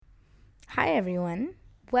Hi everyone,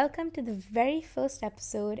 welcome to the very first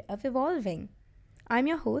episode of Evolving. I'm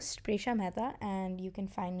your host, Presha Mehta, and you can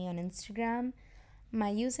find me on Instagram.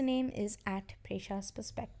 My username is at Presha's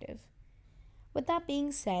Perspective. With that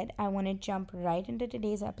being said, I want to jump right into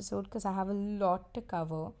today's episode because I have a lot to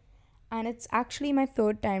cover, and it's actually my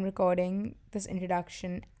third time recording this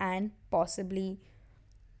introduction and possibly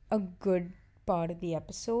a good part of the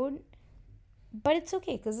episode. But it's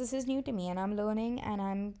okay because this is new to me and I'm learning and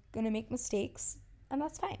I'm going to make mistakes, and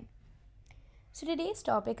that's fine. So today's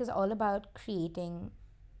topic is all about creating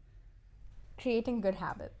good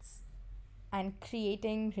habits and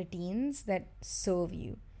creating routines that serve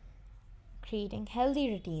you. Creating healthy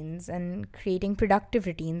routines and creating productive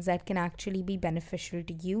routines that can actually be beneficial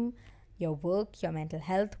to you, your work, your mental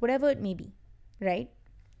health, whatever it may be, right?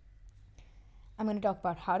 I'm going to talk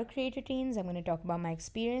about how to create routines. I'm going to talk about my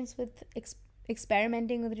experience with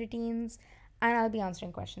experimenting with routines, and I'll be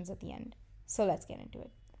answering questions at the end. So let's get into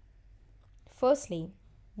it. Firstly,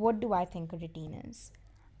 what do I think a routine is?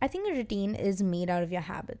 I think a routine is made out of your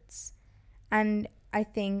habits. And I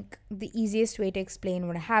think the easiest way to explain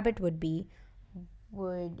what a habit would be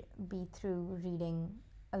through reading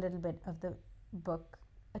a little bit of the book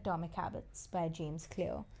Atomic Habits by James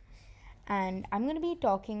Clear. And I'm going to be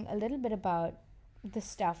talking a little bit about the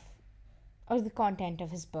stuff or the content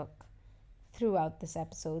of his book throughout this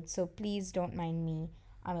episode. So please don't mind me.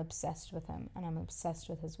 I'm obsessed with him and I'm obsessed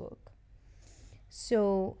with his work.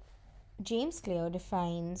 So, James Clear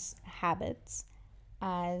defines habits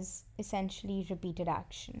as essentially repeated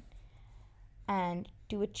action. And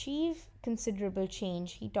to achieve considerable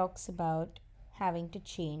change, he talks about having to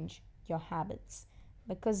change your habits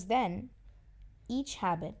because then each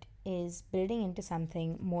habit is building into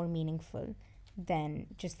something more meaningful than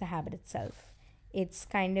just the habit itself. It's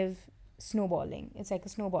kind of snowballing. It's like a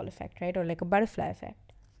snowball effect, right? Or like a butterfly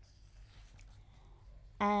effect.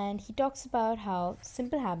 And he talks about how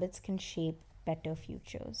simple habits can shape better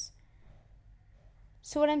futures.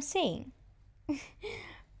 So, what I'm saying,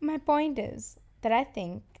 my point is that I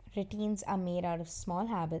think routines are made out of small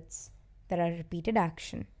habits that are repeated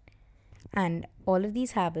action. And all of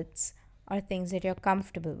these habits are things that you're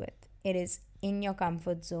comfortable with. It is in your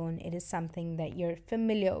comfort zone, it is something that you're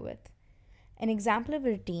familiar with. An example of a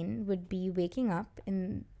routine would be waking up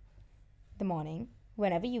in the morning,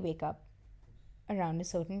 whenever you wake up, around a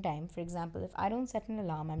certain time. For example, if I don't set an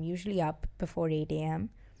alarm, I'm usually up before 8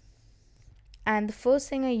 a.m. And the first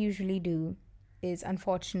thing I usually do is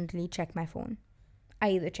unfortunately check my phone.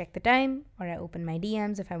 I either check the time or I open my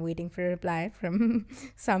DMs if I'm waiting for a reply from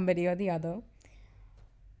somebody or the other.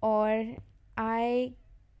 Or I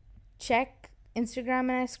check Instagram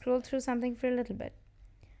and I scroll through something for a little bit.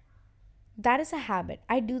 That is a habit.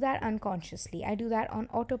 I do that unconsciously. I do that on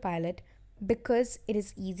autopilot because it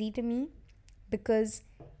is easy to me, because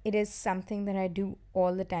it is something that I do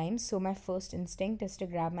all the time. So my first instinct is to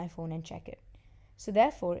grab my phone and check it. So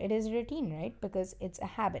therefore, it is a routine, right? Because it's a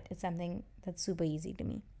habit. It's something that's super easy to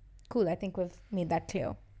me. Cool. I think we've made that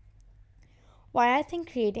clear. Why I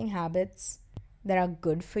think creating habits that are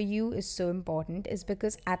good for you is so important is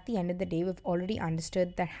because at the end of the day, we've already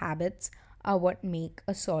understood that habits are what make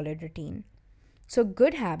a solid routine. So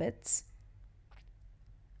good habits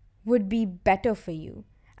would be better for you.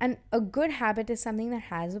 And a good habit is something that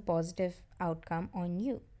has a positive outcome on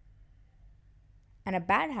you. And a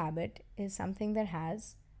bad habit is something that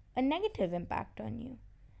has a negative impact on you.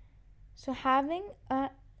 So having a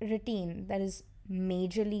routine that is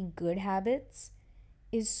majorly good habits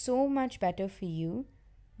is so much better for you,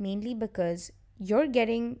 mainly because you're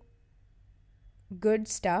getting good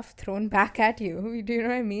stuff thrown back at you. Do you know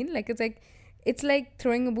what I mean? It's like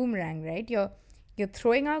throwing a boomerang, right? You're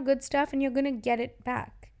throwing out good stuff and you're gonna get it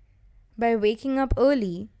back. By waking up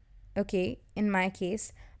early, okay, in my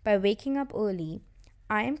case, by waking up early,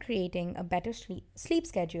 I am creating a better sleep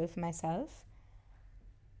schedule for myself,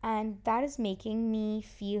 and that is making me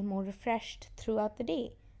feel more refreshed throughout the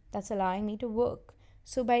day. That's allowing me to work.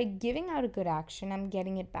 So by giving out a good action, I'm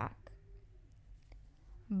getting it back.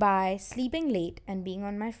 By sleeping late and being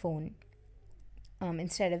on my phone,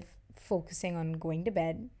 instead of focusing on going to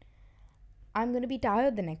bed, I'm going to be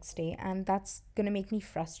tired the next day, and that's going to make me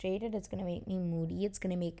frustrated. It's going to make me moody. It's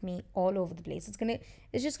going to make me all over the place.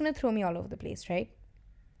 It's just going to throw me all over the place, right?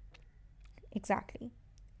 Exactly.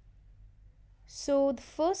 So the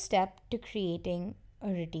first step to creating a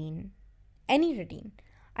routine, any routine,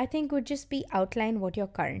 I think would just be outline what you're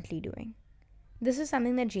currently doing. This is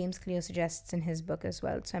something that James Clear suggests in his book as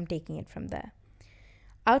well, so I'm taking it from there.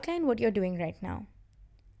 Outline what you're doing right now.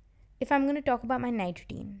 If I'm going to talk about my night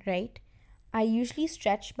routine, right? I usually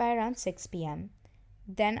stretch by around 6 p.m.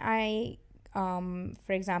 Then I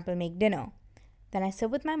for example, make dinner. Then I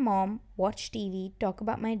sit with my mom, watch TV, talk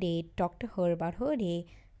about my day, talk to her about her day,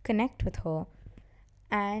 connect with her.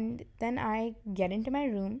 And then I get into my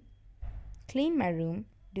room, clean my room,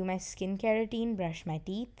 do my skincare routine, brush my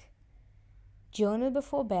teeth, journal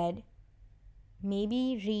before bed,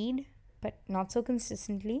 maybe read, but not so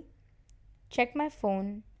consistently, check my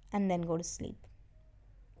phone, and then go to sleep.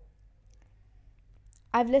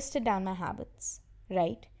 I've listed down my habits,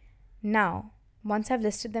 right? Now, once I've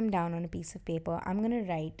listed them down on a piece of paper, I'm going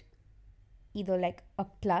to write either like a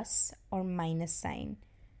plus or minus sign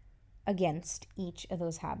against each of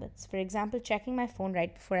those habits. For example, checking my phone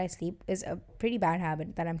right before I sleep is a pretty bad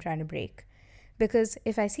habit that I'm trying to break. Because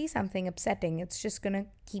if I see something upsetting, it's just going to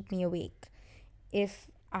keep me awake. If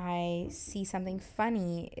I see something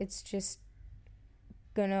funny, it's just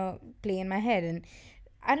going to play in my head. And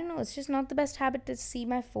I don't know, it's just not the best habit to see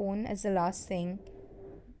my phone as the last thing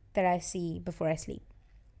that I see before I sleep.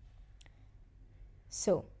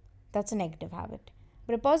 So, that's a negative habit.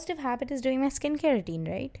 But a positive habit is doing my skincare routine,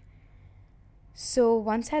 right? So,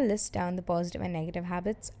 once I list down the positive and negative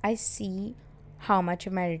habits, I see how much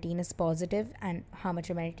of my routine is positive and how much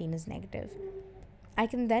of my routine is negative. I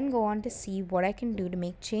can then go on to see what I can do to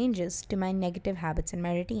make changes to my negative habits in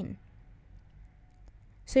my routine.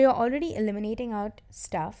 So, you're already eliminating out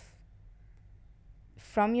stuff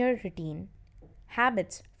from your routine,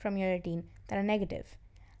 habits from your routine that are negative,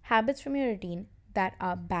 habits from your routine that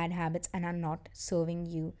are bad habits and are not serving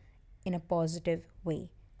you in a positive way.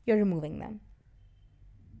 You're removing them.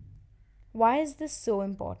 Why is this so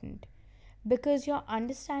important? Because you're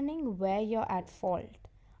understanding where you're at fault.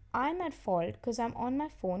 I'm at fault because I'm on my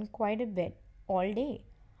phone quite a bit all day.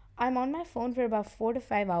 I'm on my phone for about 4 to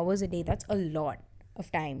 5 hours a day. That's a lot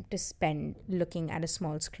of time to spend looking at a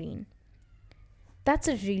small screen. That's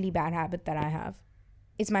a really bad habit that I have.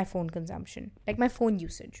 It's my phone consumption, like my phone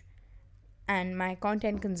usage and my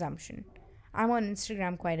content consumption. I'm on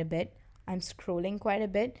Instagram quite a bit. I'm scrolling quite a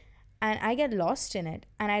bit and I get lost in it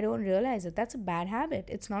and I don't realize it. That's a bad habit.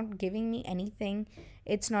 It's not giving me anything.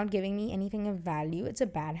 It's not giving me anything of value. It's a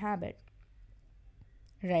bad habit,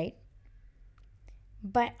 right?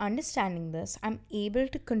 By understanding this, I'm able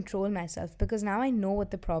to control myself because now I know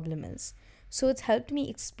what the problem is. So it's helped me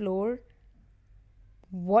explore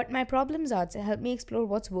what my problems are. It's helped me explore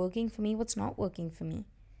what's working for me, what's not working for me.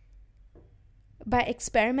 By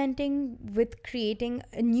experimenting with creating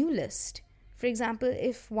a new list. For example,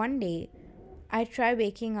 if one day I try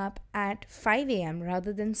waking up at 5 a.m.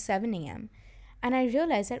 rather than 7 a.m. and I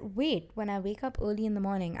realize that, wait, when I wake up early in the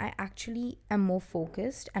morning, I actually am more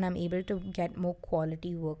focused and I'm able to get more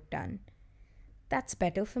quality work done. That's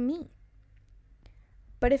better for me.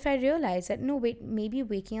 But if I realize that, no, wait, maybe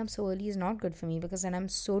waking up so early is not good for me because then I'm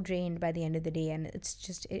so drained by the end of the day and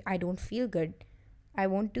I don't feel good, I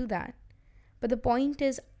won't do that. But the point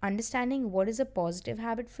is understanding what is a positive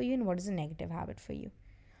habit for you and what is a negative habit for you.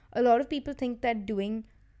 A lot of people think that doing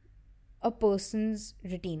a person's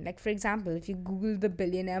routine, like for example, if you Google the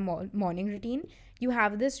billionaire morning routine, you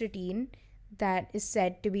have this routine that is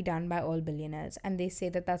said to be done by all billionaires. And they say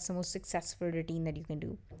that that's the most successful routine that you can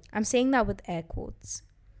do. I'm saying that with air quotes.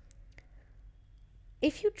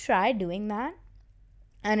 If you try doing that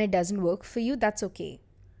and it doesn't work for you, that's okay.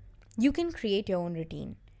 You can create your own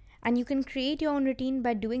routine. And you can create your own routine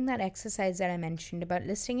by doing that exercise that I mentioned about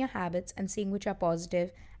listing your habits and seeing which are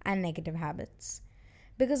positive and negative habits.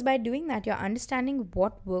 Because by doing that, you're understanding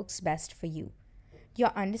what works best for you.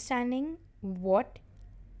 You're understanding what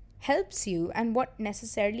helps you and what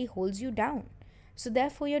necessarily holds you down. So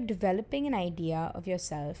therefore, you're developing an idea of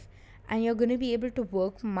yourself and you're going to be able to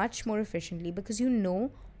work much more efficiently because you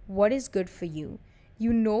know what is good for you.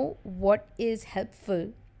 You know what is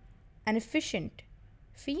helpful and efficient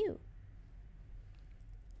for you.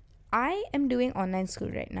 I am doing online school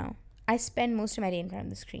right now. I spend most of my day in front of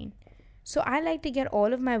the screen. So I like to get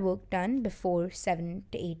all of my work done before 7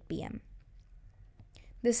 to 8 p.m.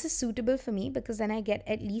 This is suitable for me because then I get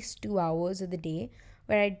at least 2 hours of the day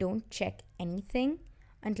where I don't check anything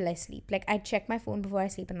until I sleep. Like I check my phone before I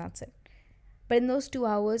sleep and that's it. But in those 2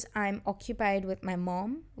 hours, I'm occupied with my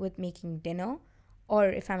mom, with making dinner. Or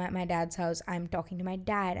if I'm at my dad's house, I'm talking to my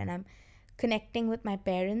dad and I'm connecting with my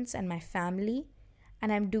parents and my family.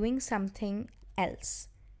 And I'm doing something else.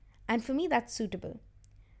 And for me, that's suitable.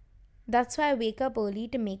 That's why I wake up early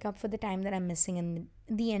to make up for the time that I'm missing in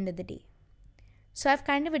the end of the day. So I've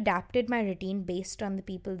kind of adapted my routine based on the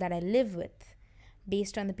people that I live with,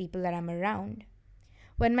 based on the people that I'm around.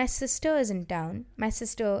 When my sister is in town, my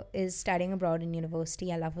sister is studying abroad in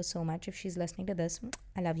university. I love her so much. If she's listening to this,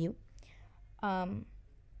 I love you.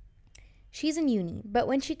 She's in uni, but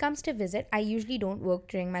when she comes to visit, I usually don't work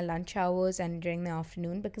during my lunch hours and during the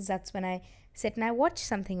afternoon because that's when I sit and I watch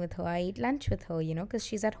something with her. I eat lunch with her, because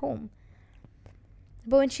she's at home.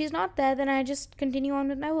 But when she's not there, then I just continue on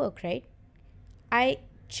with my work, right? I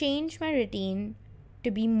change my routine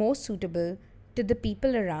to be more suitable to the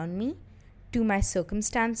people around me, to my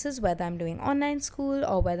circumstances, whether I'm doing online school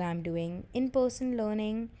or whether I'm doing in person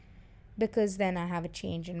learning, because then I have a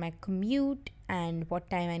change in my commute and what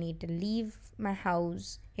time I need to leave my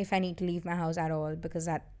house, if I need to leave my house at all, because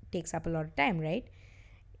that takes up a lot of time, right?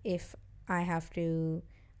 If I have to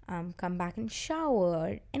come back and shower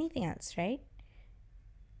or anything else, right?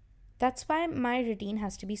 That's why my routine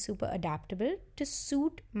has to be super adaptable to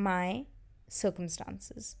suit my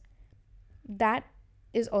circumstances. That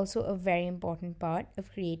is also a very important part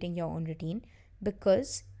of creating your own routine,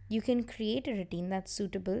 because you can create a routine that's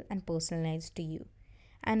suitable and personalized to you.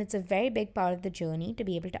 And it's a very big part of the journey to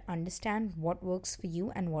be able to understand what works for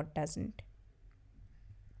you and what doesn't.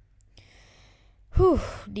 Whew,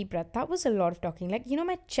 deep breath. That was a lot of talking. Like,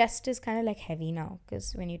 my chest is kind of like heavy now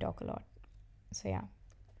because when you talk a lot. So, yeah.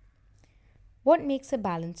 What makes a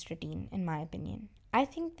balanced routine, in my opinion? I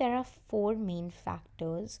think there are four main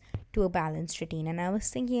factors to a balanced routine. And I was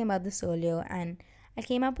thinking about this earlier and I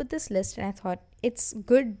came up with this list and I thought it's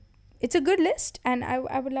good. It's a good list and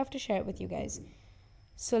I would love to share it with you guys.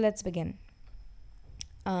 So let's begin.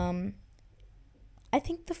 I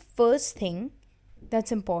think the first thing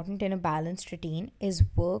that's important in a balanced routine is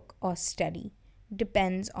work or study.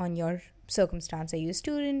 Depends on your circumstance. Are you a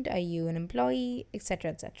student? Are you an employee?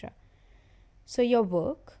 Etc. etc. So your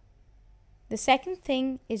work. The second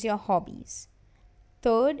thing is your hobbies.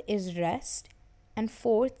 Third is rest. And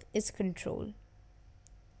fourth is control.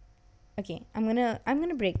 Okay, I'm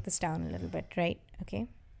gonna break this down a little bit, right? Okay.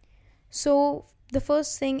 So the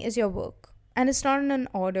first thing is your work. And it's not in an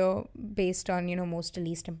order based on, most to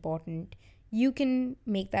least important. You can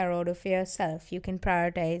make that order for yourself. You can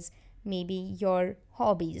prioritize maybe your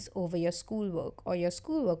hobbies over your schoolwork or your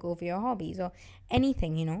schoolwork over your hobbies or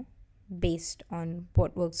anything, based on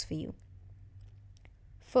what works for you.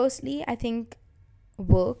 Firstly, I think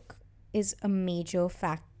work is a major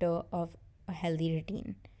factor of a healthy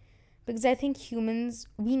routine. Because I think humans,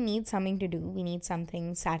 we need something to do. We need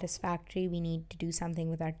something satisfactory. We need to do something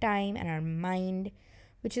with our time and our mind,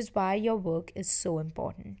 which is why your work is so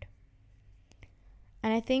important.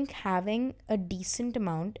 And I think having a decent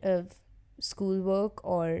amount of schoolwork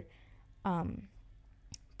or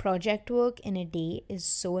project work in a day is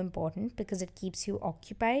so important because it keeps you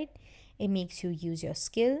occupied. It makes you use your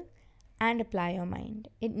skill and apply your mind.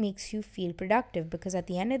 It makes you feel productive because at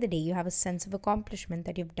the end of the day, you have a sense of accomplishment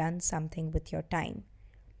that you've done something with your time.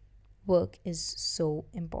 Work is so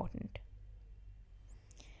important.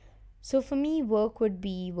 So for me, work would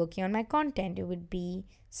be working on my content. It would be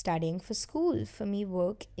studying for school. For me,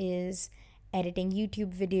 work is editing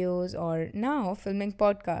YouTube videos or now filming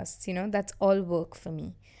podcasts. That's all work for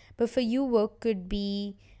me. But for you, work could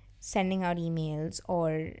be sending out emails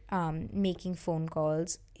or making phone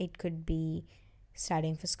calls. It could be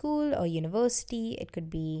studying for school or university. It could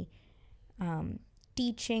be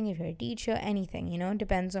teaching if you're a teacher, anything,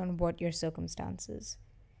 depends on what your circumstances.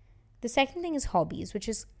 The second thing is hobbies, which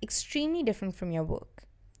is extremely different from your work.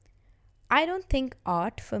 I don't think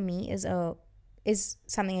art for me is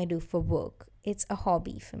something I do for work. It's a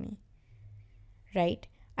hobby for me, right?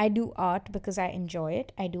 I do art because I enjoy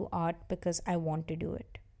it. I do art because I want to do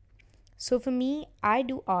it. So for me, I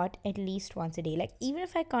do art at least once a day. Like even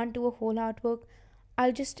if I can't do a whole artwork,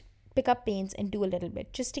 I'll just pick up paints and do a little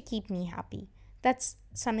bit just to keep me happy. That's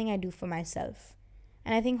something I do for myself.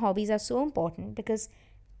 And I think hobbies are so important because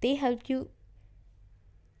they help you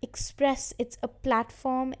express. It's a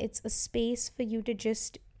platform, it's a space for you to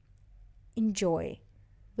just enjoy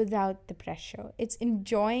without the pressure. It's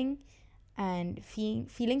enjoying and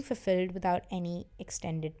feeling fulfilled without any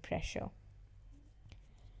extended pressure.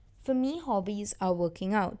 For me, hobbies are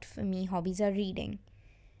working out. For me, hobbies are reading.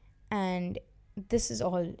 And this is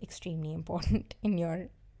all extremely important in your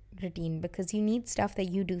routine because you need stuff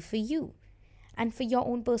that you do for you and for your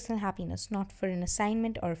own personal happiness, not for an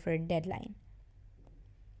assignment or for a deadline.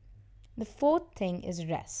 The fourth thing is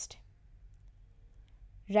rest.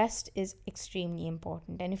 Rest is extremely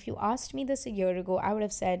important. And if you asked me this a year ago, I would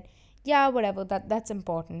have said, yeah, whatever, that's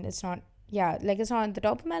important. It's not on the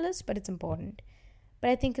top of my list, but it's important. But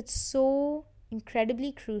I think it's so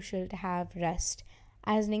incredibly crucial to have rest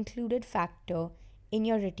as an included factor in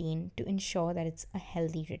your routine to ensure that it's a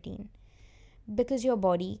healthy routine. Because your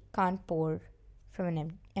body can't pour from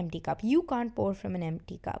an empty cup. You can't pour from an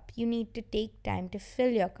empty cup. You need to take time to fill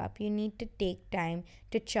your cup. You need to take time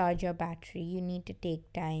to charge your battery. You need to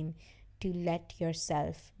take time to let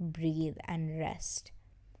yourself breathe and rest.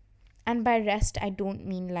 And by rest, I don't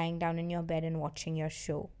mean lying down in your bed and watching your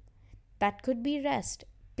show. That could be rest.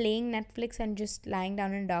 Playing Netflix and just lying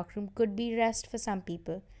down in a dark room could be rest for some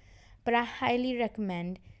people. But I highly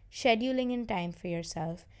recommend scheduling in time for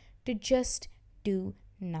yourself to just do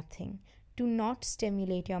nothing. Do not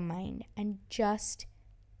stimulate your mind and just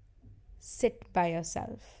sit by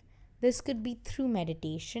yourself. This could be through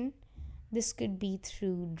meditation. This could be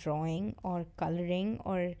through drawing or coloring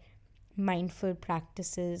or mindful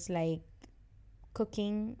practices like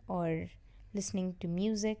cooking or listening to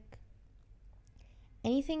music.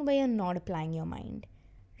 Anything where you're not applying your mind.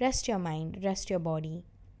 Rest your mind, rest your body.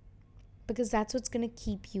 Because that's what's going to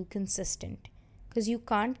keep you consistent. Because you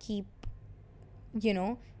can't keep,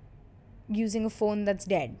 using a phone that's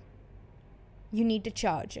dead. You need to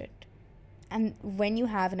charge it. And when you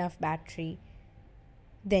have enough battery,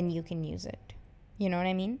 then you can use it. You know what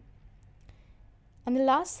I mean? And the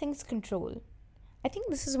last thing is control. I think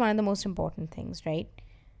this is one of the most important things, right?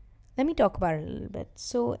 Let me talk about it a little bit.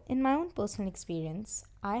 So, in my own personal experience,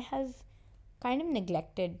 I have kind of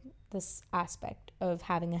neglected this aspect of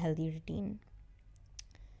having a healthy routine.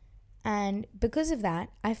 And because of that,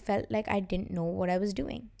 I felt like I didn't know what I was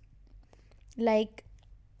doing. Like,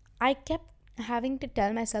 I kept having to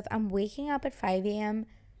tell myself, I'm waking up at 5 a.m.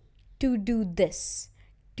 to do this,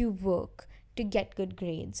 to work, to get good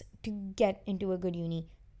grades, to get into a good uni.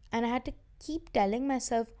 And I had to keep telling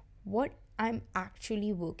myself what I'm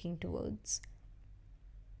actually working towards.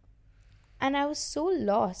 And I was so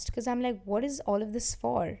lost because I'm like, what is all of this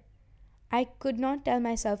for? I could not tell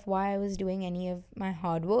myself why I was doing any of my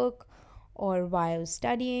hard work or why I was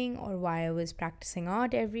studying or why I was practicing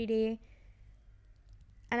art every day.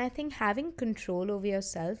 And I think having control over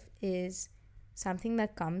yourself is something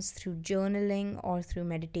that comes through journaling or through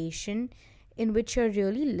meditation, in which you're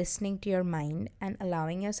really listening to your mind and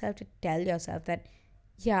allowing yourself to tell yourself that,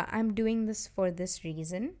 yeah, I'm doing this for this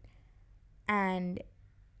reason, and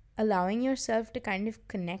allowing yourself to kind of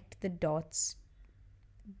connect the dots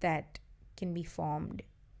that can be formed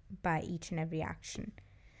by each and every action.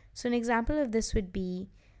 So an example of this would be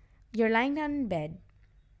you're lying down in bed,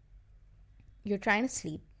 you're trying to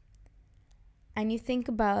sleep, and you think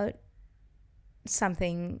about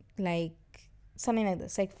something like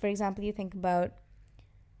this. Like, for example, you think about,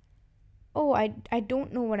 oh, I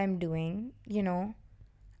don't know what I'm doing,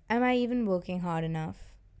 Am I even working hard enough?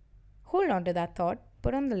 Hold on to that thought,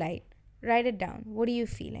 put on the light, write it down. What are you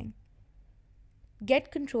feeling?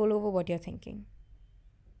 Get control over what you're thinking.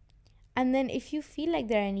 And then if you feel like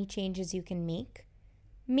there are any changes you can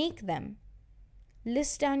make them.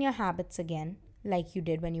 List down your habits again, like you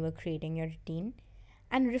did when you were creating your routine,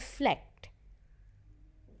 and reflect.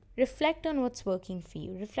 Reflect on what's working for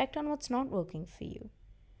you. Reflect on what's not working for you.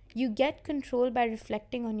 You get control by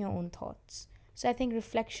reflecting on your own thoughts. So I think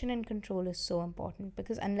reflection and control is so important,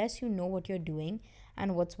 because unless you know what you're doing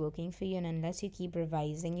and what's working for you, and unless you keep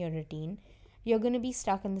revising your routine, you're going to be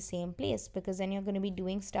stuck in the same place, because then you're going to be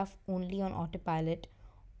doing stuff only on autopilot,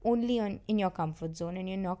 in your comfort zone, and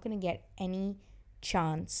you're not going to get any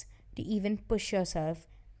chance to even push yourself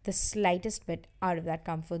the slightest bit out of that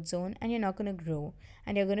comfort zone, and you're not going to grow,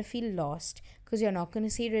 and you're going to feel lost because you're not going to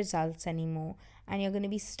see results anymore, and you're going to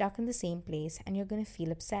be stuck in the same place, and you're going to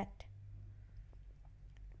feel upset.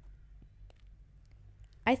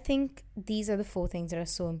 I think these are the 4 things that are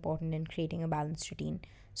so important in creating a balanced routine.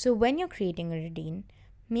 So when you're creating a routine,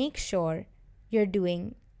 make sure you're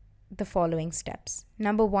doing the following steps.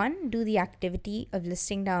 Number 1, do the activity of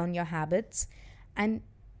listing down your habits and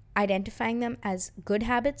identifying them as good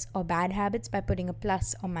habits or bad habits by putting a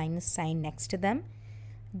plus or minus sign next to them.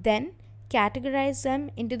 Then categorize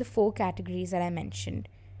them into the 4 categories that I mentioned: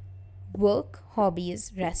 work,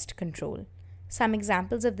 hobbies, rest, control. Some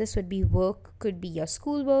examples of this would be work could be your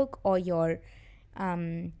schoolwork or your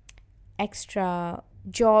extra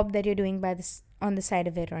job that you're doing on the side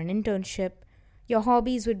of it, or an internship. Your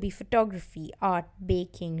hobbies would be photography, art,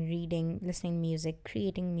 baking, reading, listening to music,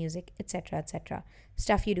 creating music, etc., etc.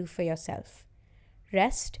 Stuff you do for yourself.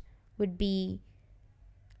 Rest would be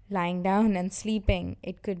lying down and sleeping.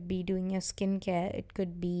 It could be doing your skincare. It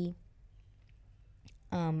could be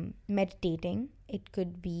meditating. It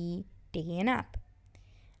could be taking a nap.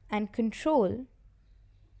 And control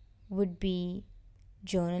would be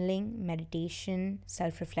journaling, meditation,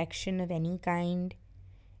 self-reflection of any kind.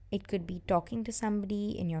 It could be talking to somebody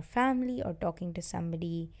in your family, or talking to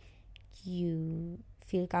somebody you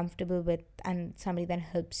feel comfortable with, and somebody that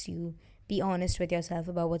helps you Be honest with yourself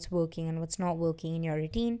about what's working and what's not working in your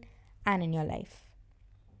routine and in your life.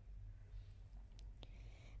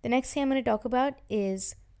 The next thing I'm going to talk about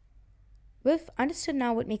is we've understood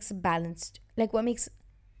now what makes a balanced, like what makes,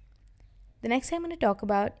 the next thing I'm going to talk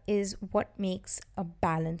about is what makes a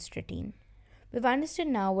balanced routine. We've understood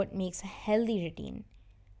now what makes a healthy routine.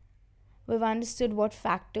 We've understood what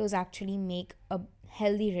factors actually make a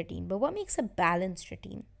healthy routine. But what makes a balanced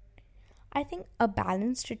routine? I think a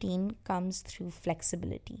balanced routine comes through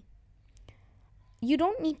flexibility. You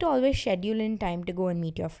don't need to always schedule in time to go and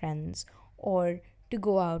meet your friends or to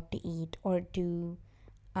go out to eat or to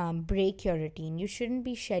break your routine. You shouldn't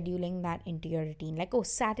be scheduling that into your routine. Like, oh,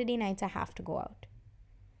 Saturday nights I have to go out.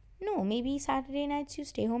 No, maybe Saturday nights you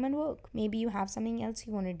stay home and work. Maybe you have something else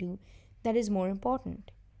you want to do that is more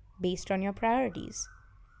important based on your priorities.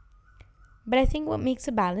 But I think what makes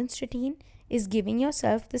a balanced routine is giving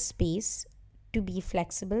yourself the space to be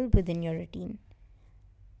flexible within your routine.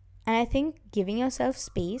 And I think giving yourself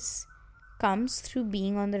space comes through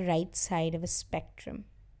being on the right side of a spectrum.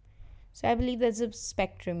 So I believe there's a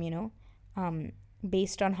spectrum,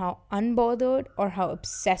 based on how unbothered or how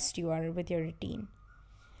obsessed you are with your routine.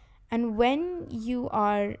 And when you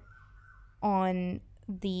are on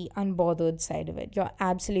the unbothered side of it, you're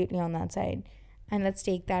absolutely on that side. And let's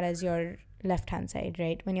take that as your left-hand side,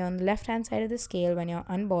 right? When you're on the left-hand side of the scale, when you're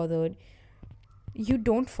unbothered, you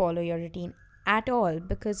don't follow your routine at all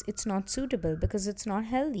because it's not suitable, because it's not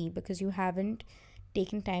healthy, because you haven't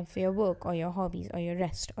taken time for your work or your hobbies or your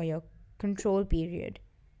rest or your control period.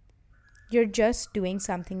 You're just doing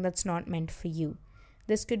something that's not meant for you.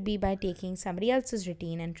 This could be by taking somebody else's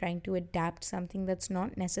routine and trying to adapt something that's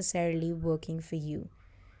not necessarily working for you.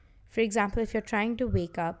 For example, if you're trying to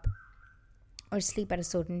wake up or sleep at a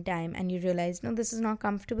certain time and you realize, no, this is not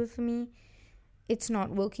comfortable for me, it's not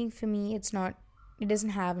working for me, it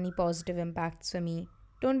doesn't have any positive impacts for me,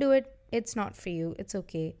 don't do it. It's not for you. It's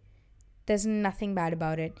okay. There's nothing bad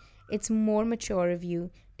about it. It's more mature of you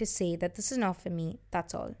to say that this is not for me.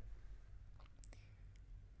 That's all.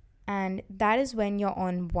 And that is when you're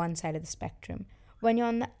on one side of the spectrum. When you're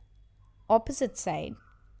on the opposite side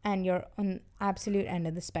and you're on the absolute end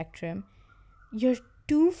of the spectrum, you're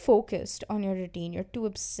too focused on your routine. You're too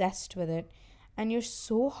obsessed with it. And you're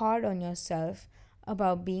so hard on yourself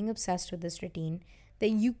about being obsessed with this routine that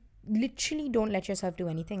you literally don't let yourself do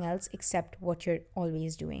anything else except what you're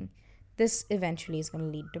always doing. This eventually is going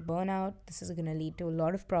to lead to burnout. This is going to lead to a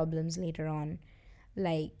lot of problems later on,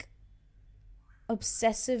 like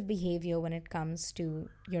obsessive behavior when it comes to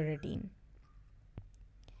your routine.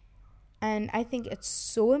 And I think it's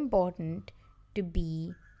so important to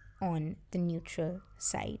be on the neutral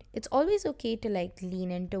side. It's always okay to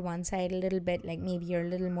lean into one side a little bit, like maybe you're a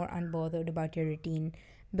little more unbothered about your routine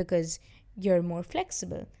because you're more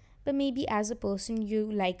flexible. But maybe as a person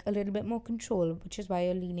you like a little bit more control, which is why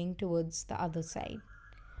you're leaning towards the other side,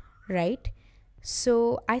 right?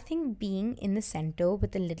 So I think being in the center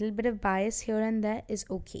with a little bit of bias here and there is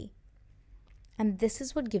okay. And this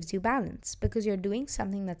is what gives you balance, because you're doing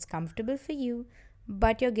something that's comfortable for you,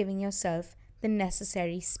 but you're giving yourself the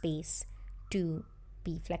necessary space to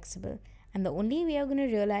be flexible. And the only way you're going to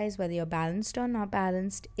realize whether you're balanced or not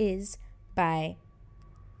balanced is by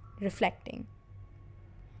reflecting,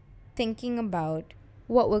 thinking about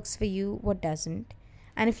what works for you, what doesn't.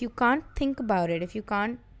 And if you can't think about it, if you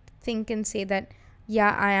can't think and say that,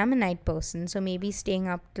 yeah, I am a night person, so maybe staying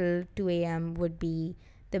up till 2 a.m. would be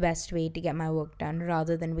the best way to get my work done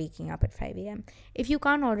rather than waking up at 5 a.m. If you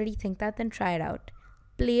can't already think that, then try it out.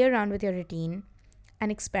 Play around with your routine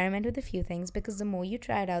and experiment with a few things, because the more you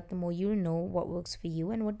try it out, the more you'll know what works for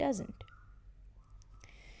you and what doesn't.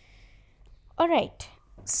 All right,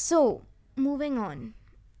 so moving on,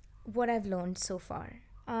 what I've learned so far.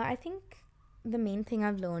 I think the main thing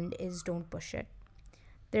I've learned is don't push it.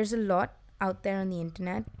 There's a lot out there on the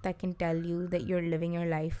internet that can tell you that you're living your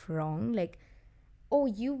life wrong. Like, oh,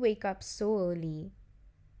 you wake up so early,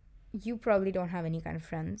 you probably don't have any kind of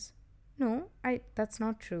friends. No, that's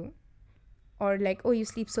not true. Or like, oh, you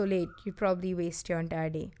sleep so late, you probably waste your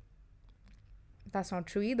entire day. That's not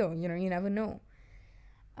true either. You never know.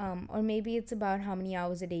 Or maybe it's about how many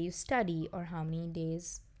hours a day you study, or how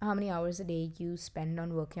many hours a day you spend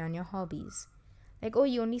on working on your hobbies. Like, oh,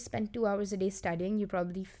 you only spend 2 hours a day studying, you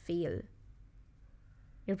probably fail.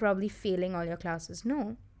 You're probably failing all your classes.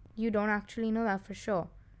 No, you don't actually know that for sure.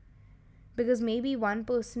 Because maybe one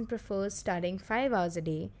person prefers studying 5 hours a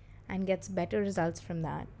day and gets better results from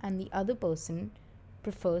that, and the other person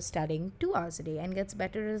prefers studying 2 hours a day and gets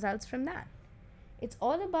better results from that. It's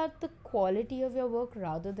all about the quality of your work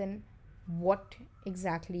rather than what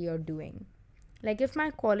exactly you're doing. Like, if my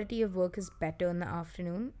quality of work is better in the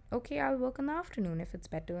afternoon, okay, I'll work in the afternoon. If it's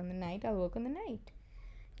better in the night, I'll work in the night.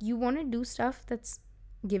 You want to do stuff that's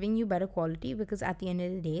giving you better quality because at the end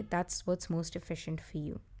of the day, that's what's most efficient for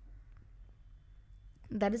you.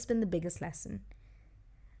 That has been the biggest lesson.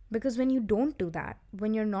 Because when you don't do that,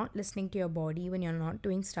 when you're not listening to your body, when you're not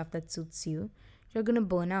doing stuff that suits you, you're going to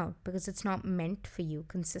burn out because it's not meant for you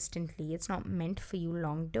consistently. It's not meant for you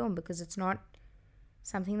long term because it's not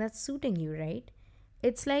something that's suiting you, right?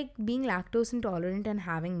 It's like being lactose intolerant and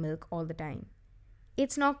having milk all the time.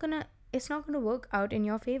 It's not going to work out in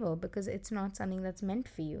your favor because it's not something that's meant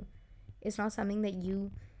for you. It's not something that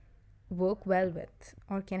you work well with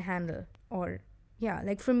or can handle. Or yeah,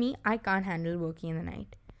 like for me, I can't handle working in the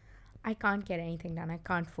night. I can't get anything done. I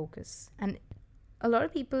can't focus. And a lot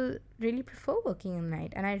of people really prefer working in the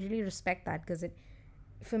night, and I really respect that because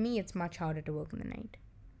for me it's much harder to work in the night.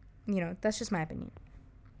 That's just my opinion.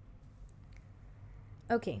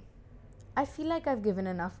 Okay. I feel like I've given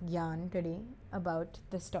enough yarn today about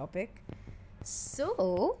this topic.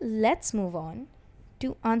 So, let's move on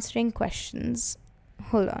to answering questions.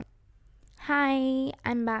 Hold on. Hi,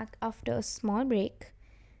 I'm back after a small break.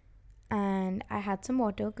 And I had some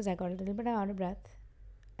water because I got a little bit out of breath.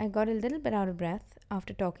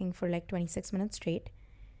 After talking for like 26 minutes straight.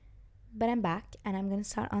 But I'm back and I'm going to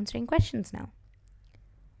start answering questions now.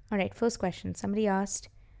 Alright, first question. Somebody asked,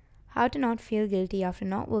 how to not feel guilty after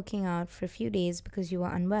not working out for a few days because you were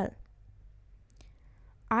unwell.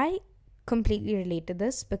 I completely relate to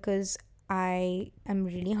this because I am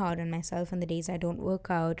really hard on myself on the days I don't work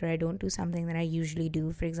out or I don't do something that I usually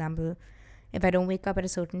do. For example, if I don't wake up at a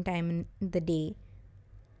certain time in the day,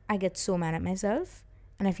 I get so mad at myself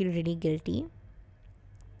and I feel really guilty.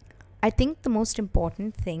 I think the most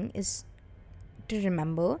important thing is to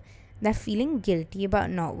remember that feeling guilty about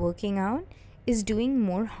not working out is doing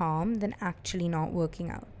more harm than actually not working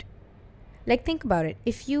out. Like, think about it.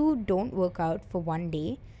 If you don't work out for one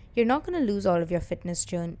day, you're not going to lose all of your fitness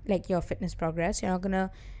journey, like your fitness progress. You're not going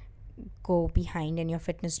to go behind in your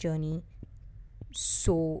fitness journey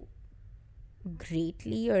so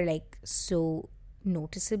greatly or like so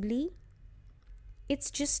noticeably.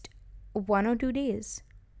 It's just 1 or 2 days.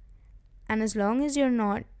 And as long as you're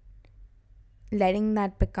not letting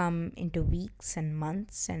that become into weeks and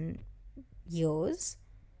months and years,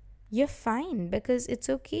 you're fine because it's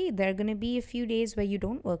okay. There are going to be a few days where you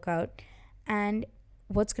don't work out, and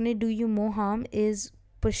what's going to do you more harm is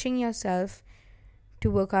pushing yourself to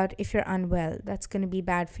work out if you're unwell. That's going to be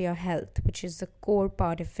bad for your health, which is the core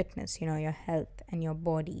part of fitness, your health and your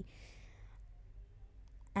body.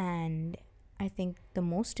 And I think the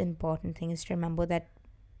most important thing is to remember that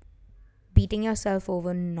beating yourself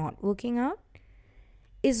over not working out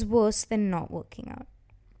is worse than not working out,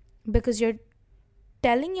 because you're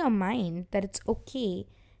telling your mind that it's okay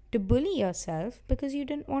to bully yourself because you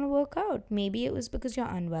didn't want to work out. Maybe it was because you're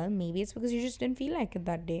unwell. Maybe it's because you just didn't feel like it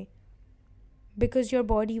that day, because your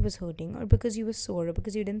body was hurting, or because you were sore, or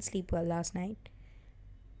because you didn't sleep well last night.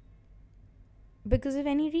 Because of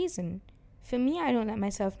any reason. For me, I don't let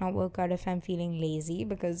myself not work out if I'm feeling lazy,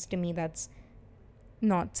 because to me that's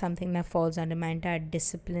not something that falls under my entire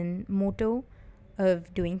discipline motto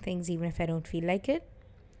of doing things even if I don't feel like it.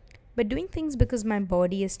 But doing things because my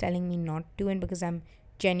body is telling me not to and because I'm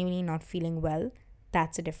genuinely not feeling well,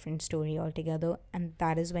 that's a different story altogether. And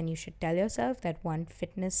that is when you should tell yourself that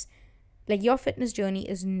your fitness journey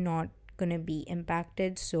is not going to be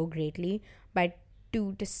impacted so greatly by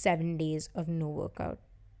 2 to 7 days of no workout.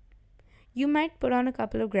 You might put on a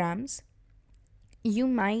couple of grams. You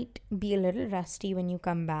might be a little rusty when you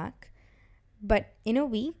come back. But in a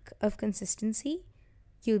week of consistency,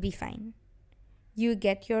 you'll be fine. You'll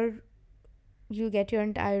get your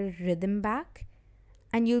entire rhythm back,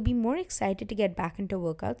 and you'll be more excited to get back into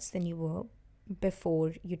workouts than you were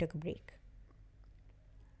before you took a break.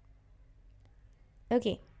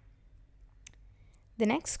 Okay. The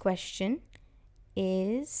next question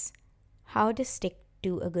is how to stick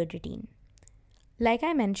to a good routine. Like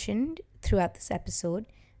I mentioned throughout this episode,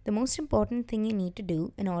 the most important thing you need to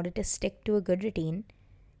do in order to stick to a good routine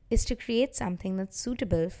is to create something that's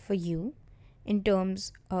suitable for you in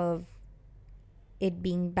terms of it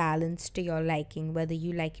being balanced to your liking, whether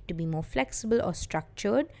you like it to be more flexible or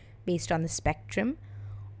structured based on the spectrum,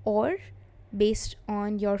 or based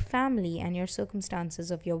on your family and your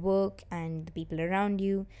circumstances of your work and the people around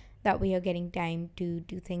you. That way you're getting time to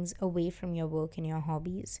do things away from your work and your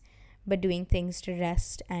hobbies, but doing things to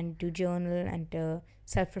rest and to journal and to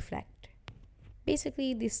self-reflect.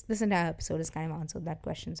 Basically, this entire episode has kind of answered that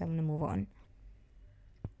question, so I'm going to move on.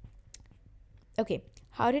 Okay,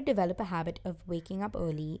 how to develop a habit of waking up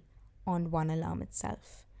early on one alarm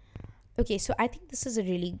itself. Okay, so I think this is a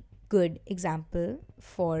really good example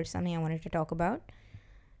for something I wanted to talk about.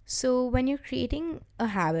 So, when you're creating a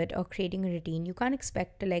habit or creating a routine, you can't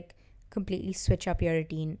expect to like completely switch up your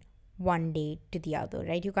routine one day to the other,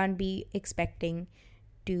 right? You can't be expecting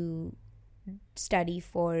to study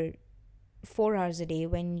for 4 hours a day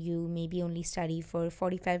when you maybe only study for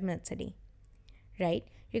 45 minutes a day, right?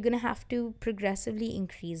 You're going to have to progressively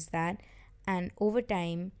increase that, and over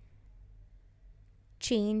time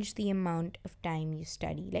change the amount of time you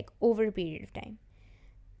study, like over a period of time.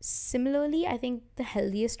 Similarly, I think the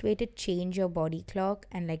healthiest way to change your body clock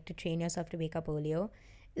and like to train yourself to wake up earlier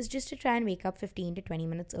is just to try and wake up 15 to 20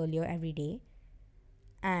 minutes earlier every day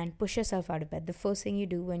and push yourself out of bed. The first thing you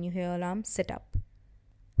do when you hear alarm, sit up.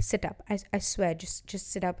 Sit up. I swear, just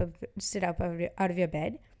sit up out of your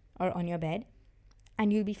bed or on your bed,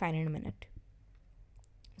 and you'll be fine in a minute.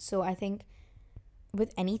 So I think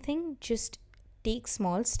with anything, just take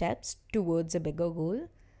small steps towards a bigger goal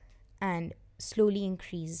and slowly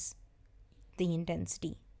increase the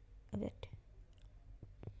intensity of it.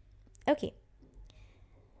 Okay.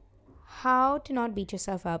 How to not beat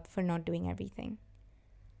yourself up for not doing everything.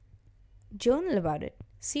 Journal about it.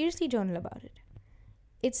 Seriously, journal about it.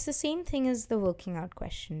 It's the same thing as the working out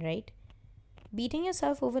question, right? Beating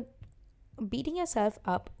yourself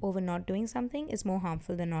up over not doing something is more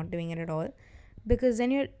harmful than not doing it at all, because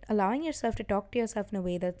then you're allowing yourself to talk to yourself in a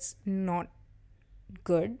way that's not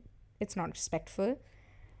good, it's not respectful,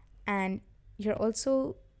 and you're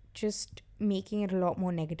also just making it a lot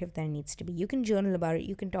more negative than it needs to be. You can journal about it,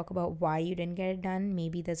 you can talk about why you didn't get it done.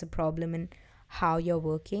 Maybe there's a problem in how you're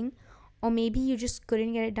working, or maybe you just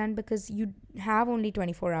couldn't get it done because you have only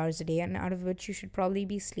 24 hours a day, and out of which you should probably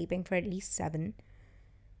be sleeping for at least 7.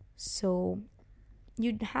 So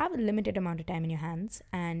you have a limited amount of time in your hands,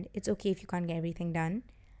 and it's okay if you can't get everything done.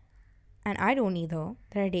 And I don't either.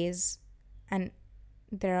 There are days, and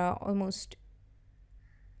there are almost,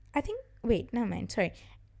 I think, wait, never mind, sorry.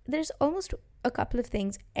 There's almost a couple of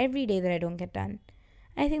things every day that I don't get done.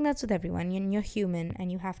 I think that's with everyone. You're human,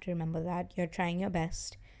 and you have to remember that. You're trying your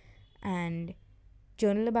best, and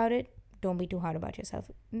journal about it. Don't be too hard about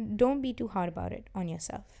yourself. Don't be too hard about it on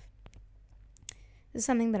yourself. This is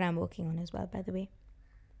something that I'm working on as well, by the way.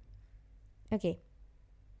 Okay.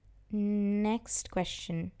 Next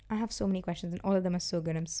question. I have so many questions, and all of them are so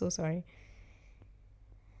good. I'm so sorry.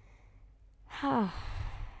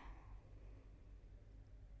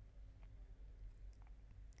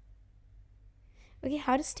 Okay,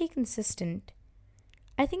 how to stay consistent?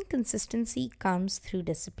 I think consistency comes through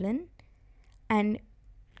discipline, and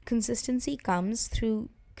consistency comes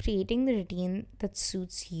through creating the routine that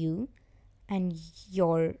suits you and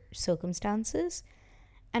your circumstances.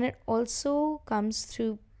 And it also comes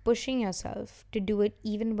through pushing yourself to do it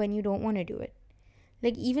even when you don't want to do it.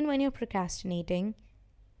 Like, even when you're procrastinating,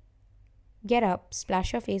 get up,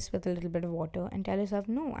 splash your face with a little bit of water, and tell yourself,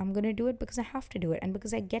 no, I'm going to do it because I have to do it, and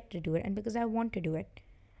because I get to do it, and because I want to do it,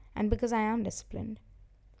 and because I am disciplined.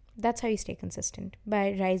 That's how you stay consistent,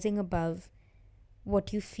 by rising above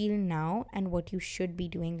what you feel now and what you should be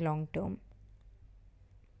doing long term.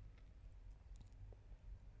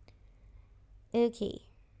 Okay.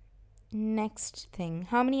 Next thing,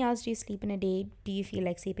 how many hours do you sleep in a day? Do you feel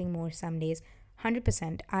like sleeping more some days?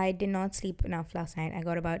 100%. I did not sleep enough last night. I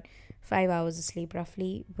got about 5 hours of sleep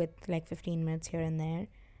roughly, with like 15 minutes here and there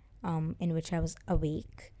in which I was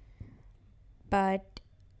awake. But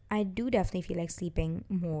I do definitely feel like sleeping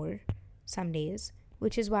more some days,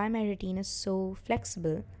 which is why my routine is so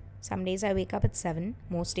flexible. Some days I wake up at 7,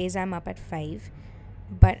 most days I'm up at 5,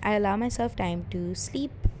 but I allow myself time to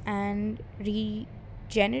sleep and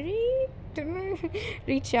regenerate,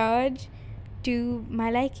 recharge to my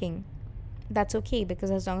liking. That's okay,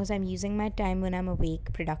 because as long as I'm using my time when I'm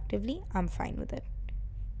awake productively, I'm fine with it.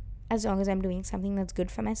 As long as I'm doing something that's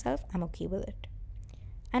good for myself, I'm okay with it.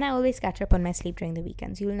 And I always catch up on my sleep during the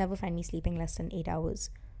weekends. You will never find me sleeping less than 8 hours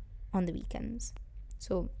on the weekends.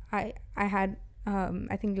 So I had,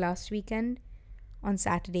 I think last weekend on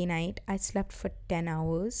Saturday night, I slept for 10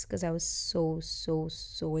 hours because I was so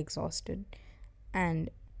exhausted. And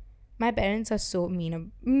my parents are so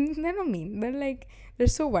mean. They're not mean. They're like, they're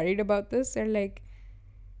so worried about this. They're like,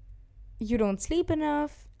 you don't sleep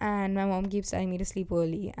enough. And my mom keeps telling me to sleep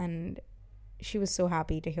early. And she was so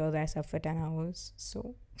happy to hear that I slept for 10 hours.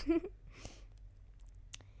 So,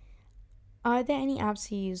 are there any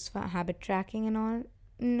apps you use for habit tracking and all?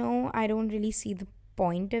 No, I don't really see the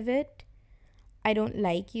point of it. I don't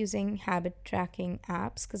like using habit tracking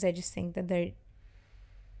apps because I just think that they're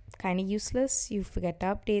kind of useless. You forget to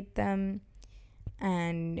update them,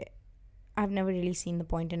 and I've never really seen the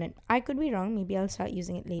point in it. I could be wrong. Maybe I'll start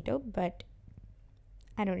using it later, but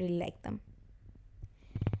I don't really like them.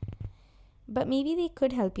 But maybe they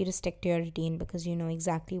could help you to stick to your routine because you know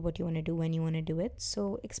exactly what you want to do when you want to do it.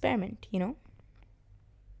 So experiment, you know?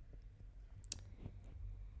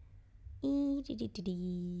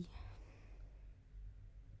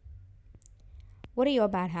 What are your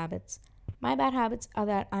bad habits? My bad habits are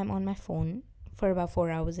that I'm on my phone for about 4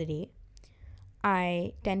 hours a day.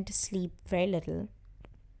 I tend to sleep very little.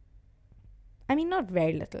 I mean, not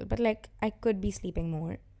very little, but like I could be sleeping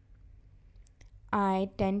more. I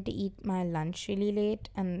tend to eat my lunch really late,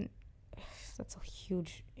 and that's a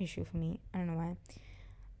huge issue for me. I don't know why.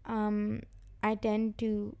 Um, I tend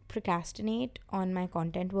to procrastinate on my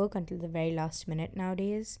content work until the very last minute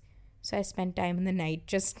nowadays. So I spend time in the night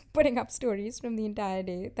just putting up stories from the entire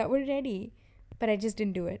day that were ready, but I just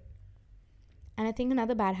didn't do it. And I think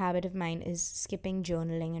another bad habit of mine is skipping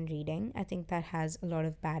journaling and reading. I think that has a lot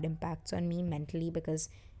of bad impacts on me mentally because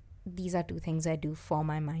these are two things I do for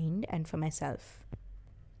my mind and for myself.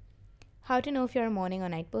 How to know if you're a morning or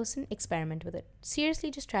night person? Experiment with it. Seriously,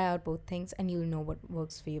 just try out both things and you'll know what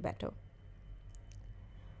works for you better.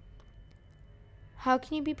 How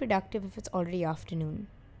can you be productive if it's already afternoon?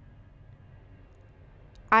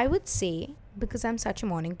 I would say, because I'm such a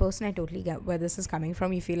morning person, I totally get where this is coming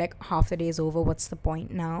from. You feel like half the day is over, what's the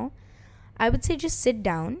point now? I would say just sit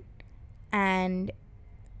down and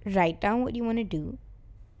write down what you want to do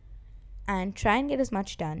and try and get as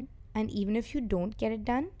much done. And even if you don't get it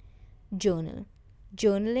done, journal.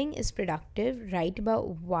 Journaling is productive. Write about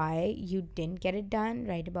why you didn't get it done,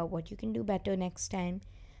 write about what you can do better next time,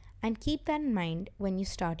 and keep that in mind when you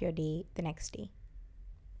start your day the next day.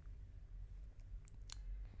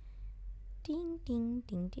 Ding, ding,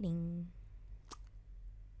 ding, ding, ding.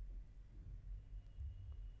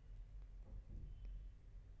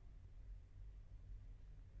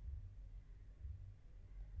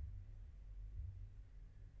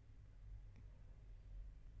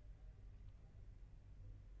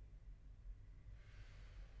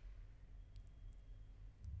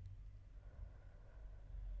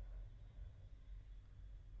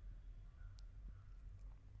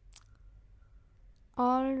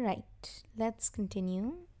 All right, let's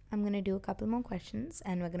continue. I'm going to do a couple more questions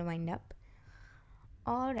and we're going to wind up.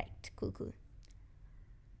 All right, cool, cool.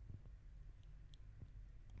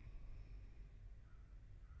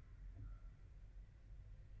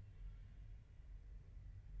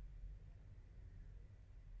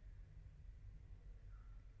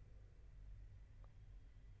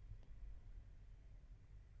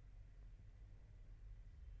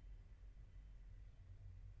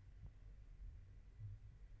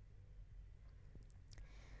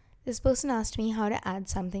 This person asked me how to add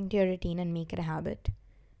something to your routine and make it a habit.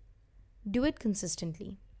 Do it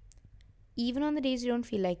consistently, even on the days you don't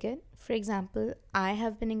feel like it. For example, I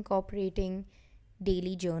have been incorporating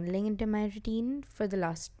daily journaling into my routine for the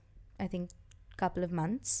last, I think, couple of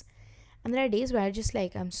months. And there are days where I just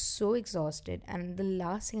like, I'm so exhausted, and the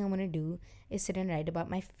last thing I want to do is sit and write about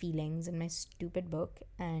my feelings in my stupid book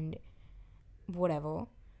and whatever.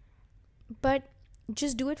 But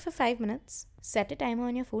just do it for 5 minutes, set a timer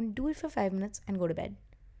on your phone, do it for 5 minutes, and go to bed.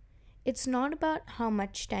 It's not about how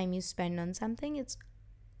much time you spend on something, it's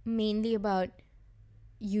mainly about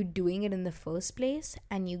you doing it in the first place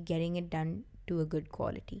and you getting it done to a good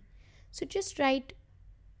quality. So just write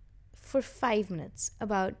for 5 minutes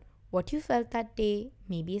about what you felt that day,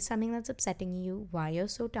 maybe it's something that's upsetting you, why you're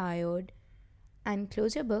so tired, and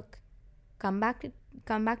close your book, come back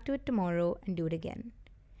to it tomorrow and do it again.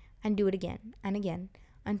 And do it again and again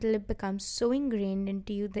until it becomes so ingrained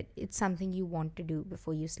into you that it's something you want to do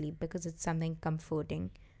before you sleep because it's something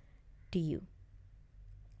comforting to you.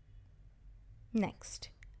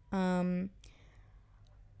 Next. Okay,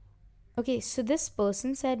 so this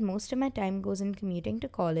person said most of my time goes in commuting to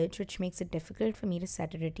college, which makes it difficult for me to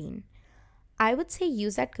set a routine. I would say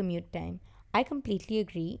use that commute time. I completely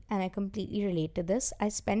agree and I completely relate to this. I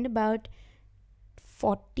spend about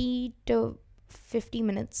 40 to 50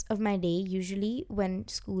 minutes of my day usually when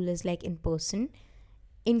school is like in person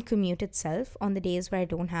in commute itself on the days where I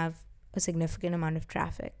don't have a significant amount of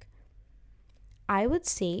traffic. I would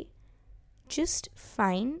say just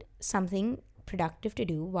find something productive to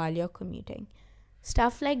do while you're commuting.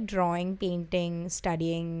 Stuff like drawing, painting,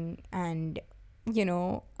 studying, and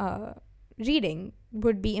reading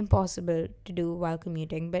would be impossible to do while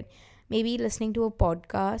commuting, but maybe listening to a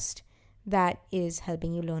podcast that is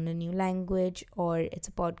helping you learn a new language, or it's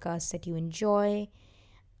a podcast that you enjoy.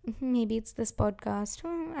 Maybe it's this podcast.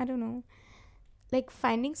 I don't know. Like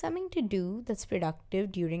finding something to do that's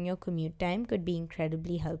productive during your commute time could be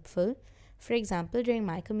incredibly helpful. For example, during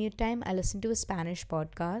my commute time, I listen to a Spanish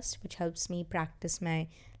podcast, which helps me practice my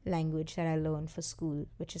language that I learned for school,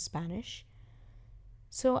 which is Spanish.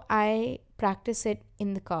 So I practice it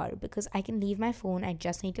in the car because I can leave my phone. I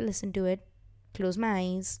just need to listen to it, close my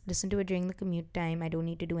eyes, listen to it during the commute time. I don't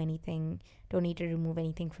need to do anything, don't need to remove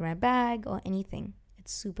anything from my bag or anything.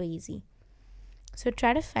 It's super easy. So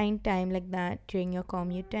try to find time like that during your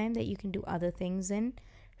commute time that you can do other things in.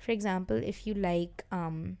 For example, if you like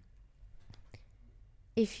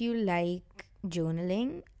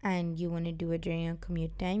journaling and you want to do it during your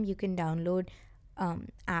commute time, you can download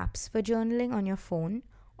apps for journaling on your phone,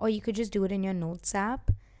 or you could just do it in your notes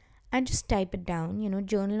app and just type it down,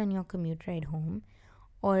 journal on your commute ride home,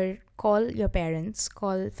 or call your parents,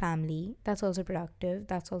 call family. That's also productive.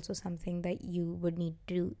 That's also something that you would need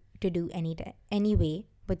to do anyway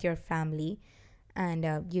with your family, and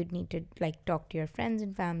you'd need to like talk to your friends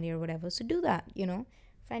and family or whatever. So do that,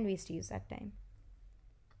 find ways to use that time.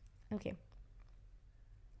 Okay.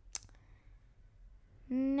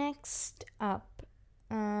 Next up,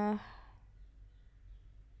 uh,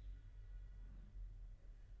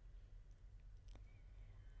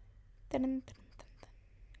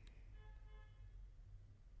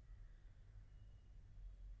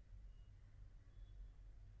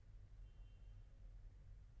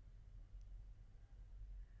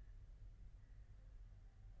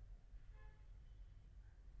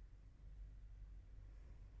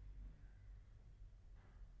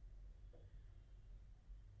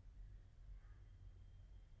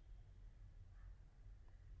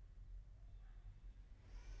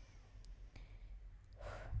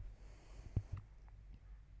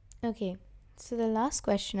 okay. So the last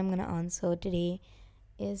question I'm gonna answer today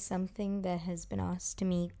is something that has been asked to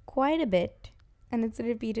me quite a bit, and it's a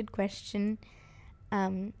repeated question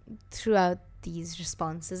um, throughout these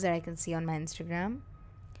responses that I can see on my Instagram.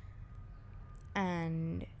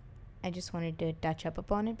 And I just wanted to touch up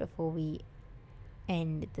upon it before we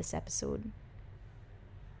end this episode.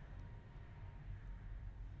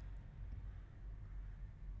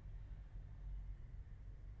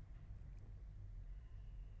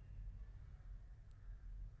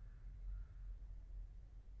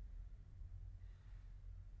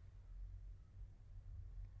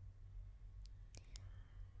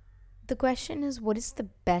 The question is, what is the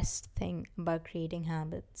best thing about creating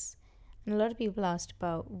habits? And a lot of people asked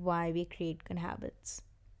about why we create good habits.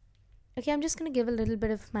 Okay, I'm just gonna give a little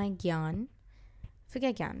bit of my gyan.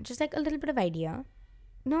 Forget gyan, just like a little bit of idea.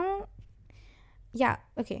 No, yeah,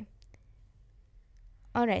 okay.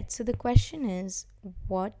 Alright, so the question is,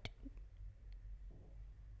 what.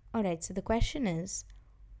 Alright, so the question is,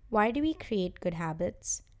 why do we create good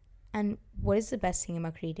habits? And what is the best thing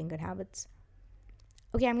about creating good habits?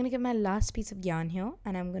 Okay, I'm gonna give my last piece of yarn here,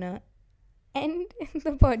 and I'm gonna end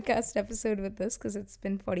the podcast episode with this because it's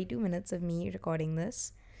been 42 minutes of me recording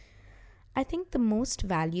this. I think the most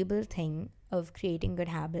valuable thing of creating good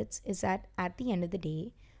habits is that at the end of the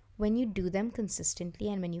day, when you do them consistently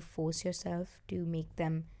and when you force yourself to make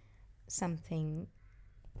them something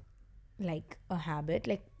like a habit,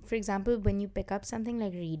 like for example, when you pick up something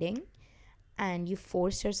like reading and you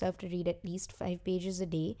force yourself to read at least 5 pages a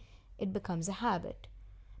day, it becomes a habit.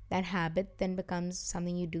 That habit then becomes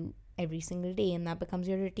something you do every single day, and that becomes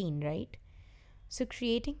your routine, right? So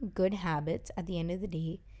creating good habits at the end of the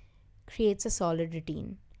day creates a solid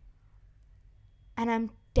routine. And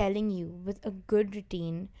I'm telling you, with a good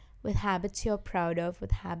routine, with habits you're proud of,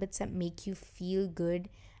 with habits that make you feel good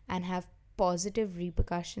and have positive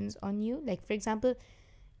repercussions on you, like for example,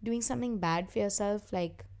 doing something bad for yourself,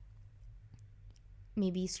 like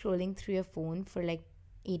maybe scrolling through your phone for like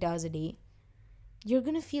 8 hours a day, you're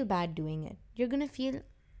gonna feel bad doing it. You're gonna feel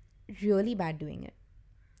really bad doing it.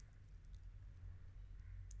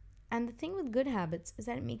 And the thing with good habits is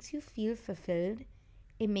that it makes you feel fulfilled,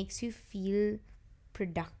 it makes you feel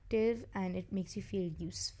productive, and it makes you feel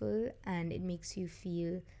useful, and it makes you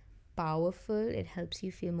feel powerful. It helps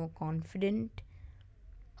you feel more confident,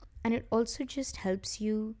 and it also just helps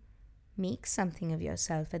you make something of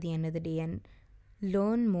yourself at the end of the day and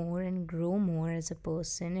learn more and grow more as a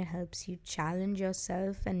person. It helps you challenge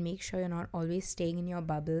yourself and make sure you're not always staying in your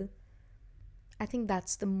bubble. I think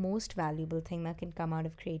that's the most valuable thing that can come out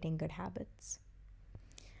of creating good habits.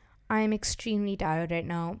 I am extremely tired right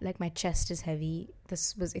now. Like, my chest is heavy.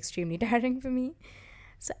 This was extremely tiring for me.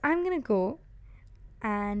 So I'm gonna go,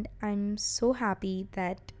 and I'm so happy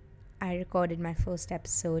that I recorded my first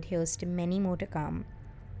episode. Here's to many more to come.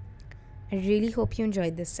 I really hope you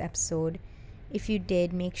enjoyed this episode. If you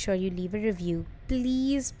did, make sure you leave a review.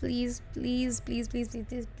 Please, please, please, please, please, please,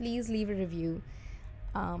 please, please leave a review.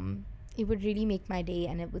 it would really make my day,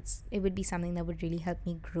 and it would be something that would really help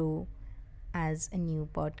me grow as a new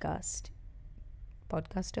podcaster,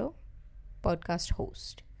 podcast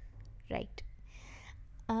host, right?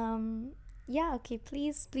 Um, yeah, okay.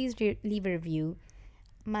 Please leave a review.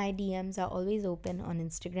 My DMs are always open on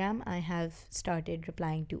Instagram. I have started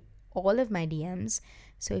replying to all of my DMs.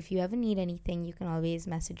 So if you ever need anything, you can always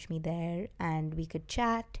message me there and we could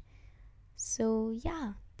chat. So,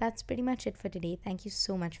 yeah, that's pretty much it for today. Thank you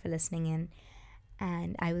so much for listening in.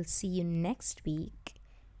 And I will see you next week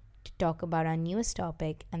to talk about our newest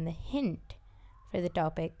topic. And the hint for the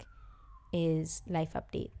topic is life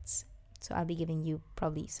updates. So I'll be giving you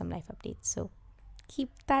probably some life updates. So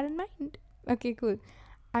keep that in mind. Okay, cool.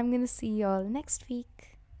 I'm going to see y'all next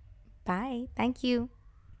week. Bye. Thank you.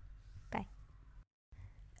 Bye.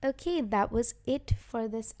 Okay, that was it for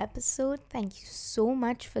this episode. Thank you so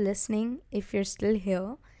much for listening. If you're still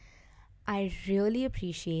here, I really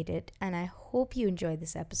appreciate it and I hope you enjoyed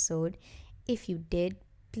this episode. If you did,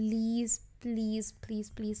 please, please,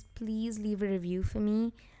 please, please, please leave a review for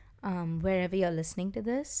me wherever you're listening to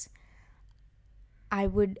this. I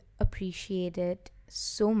would appreciate it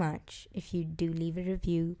so much if you do leave a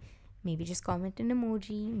review. Maybe just comment an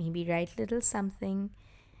emoji, maybe write a little something.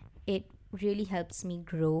 It really helps me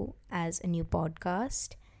grow as a new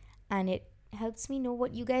podcast, and it helps me know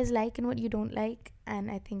what you guys like and what you don't like. And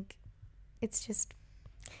I think it's just,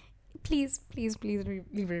 please, please, please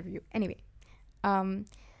leave a review. Anyway,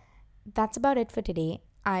 that's about it for today.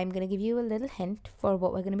 I'm going to give you a little hint for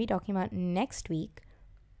what we're going to be talking about next week,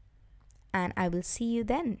 and I will see you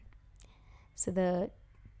then. So the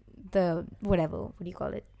whatever, what do you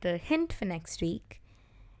call it? The hint for next week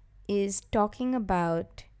is talking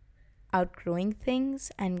about outgrowing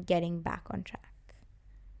things and getting back on track.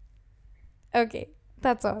 Okay,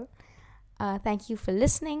 that's all. Thank you for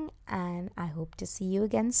listening, and I hope to see you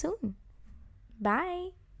again soon. Bye.